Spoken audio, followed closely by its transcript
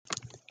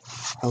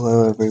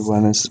Hello,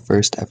 everyone. This is the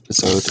first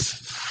episode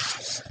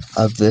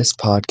of this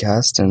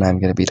podcast, and I'm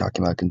going to be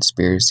talking about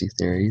conspiracy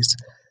theories.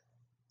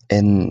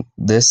 In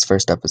this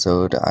first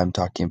episode, I'm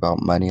talking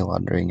about money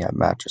laundering at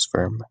Mattress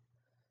Firm.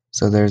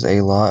 So, there's a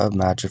lot of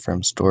Mattress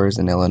Firm stores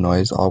in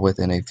Illinois, all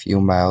within a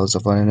few miles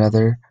of one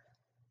another,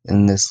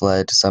 and this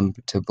led some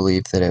to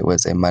believe that it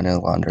was a money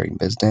laundering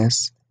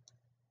business.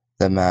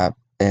 There's a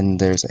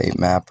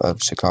map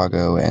of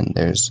Chicago, and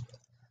there's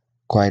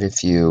quite a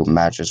few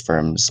mattress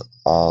firms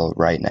all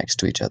right next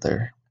to each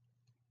other.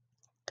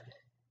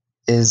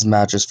 Is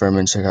Mattress Firm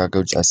in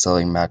Chicago just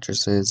selling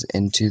mattresses?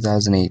 In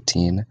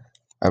 2018,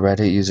 a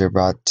Reddit user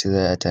brought to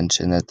the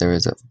attention that there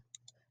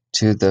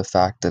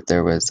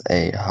was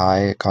a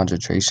high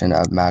concentration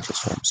of Mattress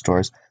Firm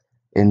stores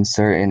in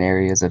certain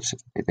areas of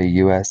the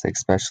U.S.,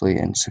 especially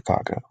in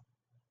Chicago.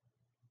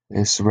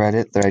 This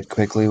Reddit thread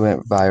quickly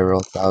went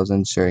viral,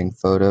 thousands sharing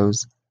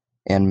photos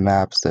and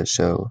maps that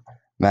show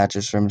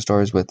Mattress Firm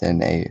stores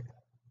within a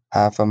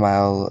half a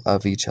mile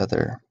of each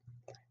other,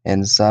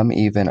 and some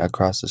even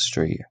across the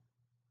street.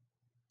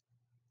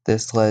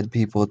 This led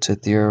people to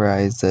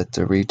theorize that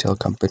the retail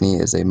company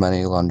is a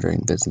money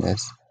laundering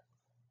business.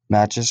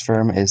 Mattress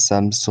Firm is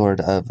some sort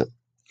of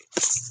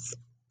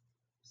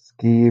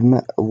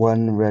scheme.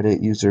 One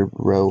Reddit user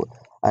wrote,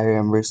 "I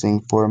remember seeing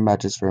 4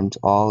 mattress firms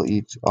all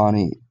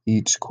on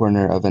each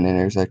corner of an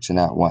intersection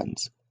at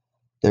once.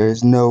 There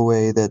is no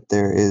way that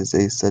there is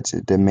such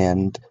a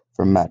demand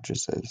for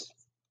mattresses."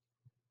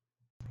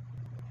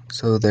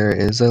 So there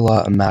is a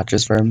lot of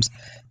mattress firms,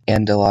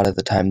 and a lot of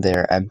the time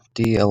they're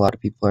empty. A lot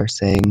of people are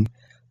saying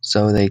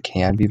so they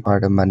can be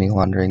part of money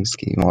laundering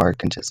scheme, or it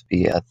can just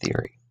be a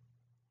theory.